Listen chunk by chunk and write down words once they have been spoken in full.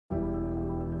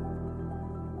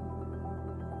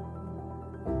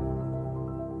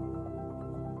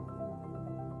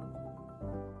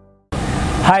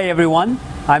Hi everyone,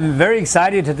 I'm very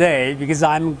excited today because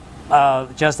I'm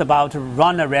just about to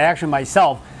run a reaction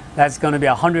myself that's going to be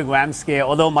a 100-gram scale,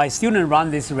 although my student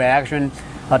run this reaction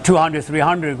 200,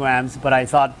 300 grams, but I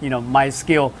thought, my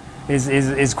skill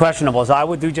is questionable, so I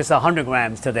would do just 100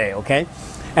 grams today, okay?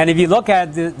 And if you look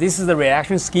at this is the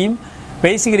reaction scheme.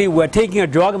 Basically, we're taking a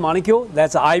drug molecule,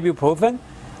 that's ibuprofen,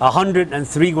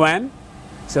 103 grams.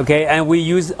 Okay, and we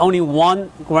use only 1.1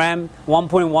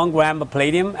 gram of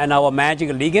palladium and our magic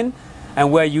ligand, and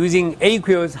we're using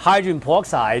aqueous hydrogen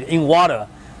peroxide in water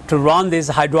to run this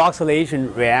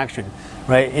hydroxylation reaction,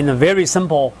 right, in a very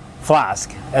simple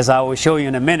flask, as I will show you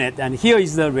in a minute. And here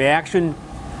is the reaction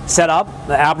setup,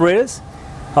 the apparatus,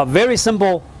 a very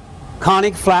simple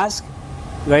conic flask,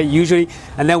 right, usually,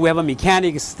 and then we have a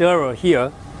mechanical stirrer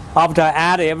here. After I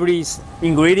add every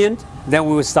ingredient, then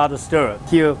we will start to stir.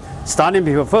 Here, starting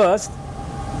people first.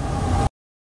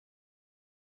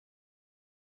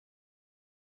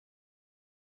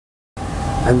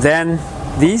 And then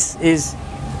this is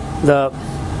the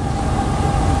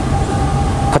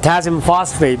potassium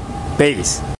phosphate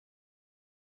base.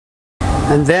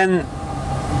 And then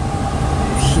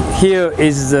here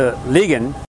is the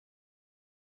ligand.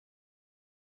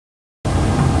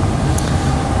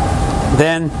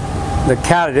 Then the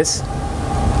catalyst.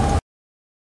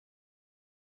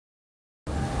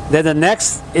 Then the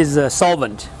next is the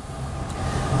solvent.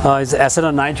 It's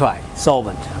acetyl nitrite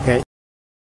solvent. Okay.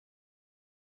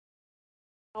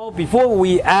 Now, before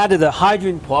we add the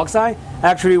hydrogen peroxide,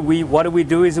 actually what we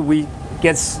do is we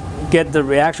get the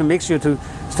reaction mixture to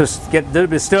get a little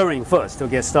bit stirring first, to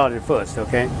get started first.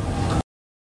 Okay.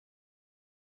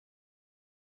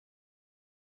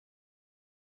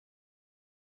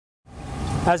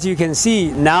 As you can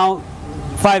see, now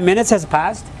 5 minutes has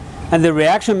passed, and the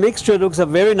reaction mixture looks a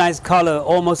very nice color,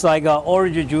 almost like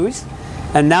orange juice.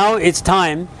 And now it's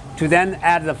time to then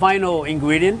add the final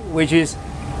ingredient, which is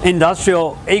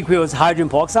industrial aqueous hydrogen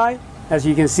peroxide, as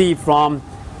you can see from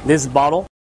this bottle.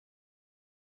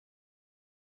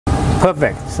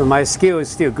 Perfect. So my scale is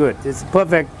still good. It's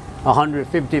perfect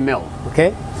 150 ml.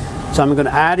 Okay. So I'm going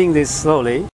to adding this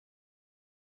slowly.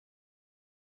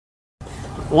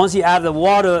 Once you add the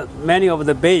water, many of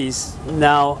the base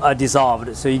now are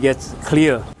dissolved, so you get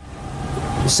clear.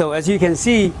 So as you can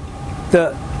see,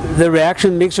 the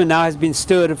reaction mixture now has been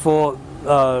stirred for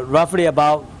roughly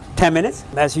about 10 minutes.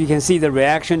 As you can see, the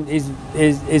reaction is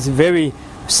very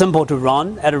simple to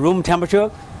run at a room temperature,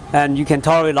 and you can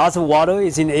tolerate lots of water.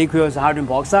 It's in aqueous hydrogen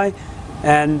peroxide.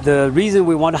 And the reason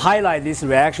we want to highlight this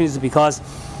reaction is because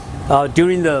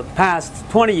during the past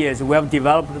 20 years, we have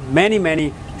developed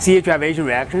many CH derivation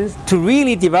reactions. To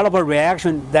really develop a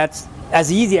reaction that's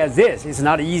as easy as this, it's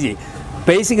not easy.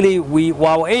 Basically,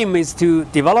 our aim is to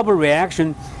develop a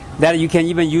reaction that you can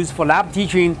even use for lab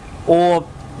teaching or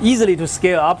easily to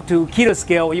scale up to kilo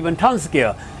scale, even ton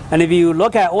scale. And if you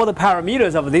look at all the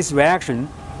parameters of this reaction,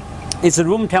 it's a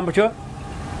room temperature,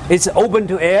 it's open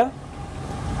to air,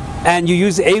 and you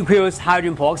use aqueous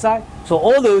hydrogen peroxide. So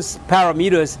all those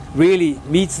parameters really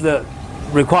meets the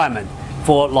requirement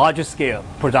for larger scale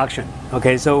production.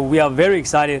 Okay, so we are very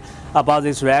excited about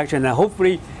this reaction, and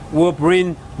hopefully we'll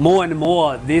bring more and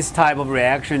more this type of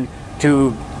reaction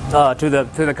to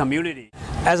the community.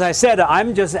 As I said,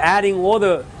 I'm just adding all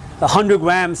the 100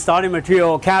 gram starting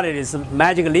material catalyst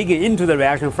magic ligand into the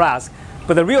reaction flask.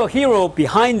 But the real hero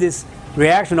behind this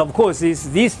reaction, of course,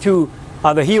 is these two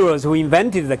are the heroes who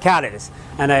invented the catalyst,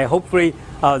 and hopefully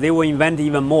they will invent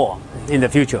even more in the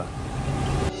future.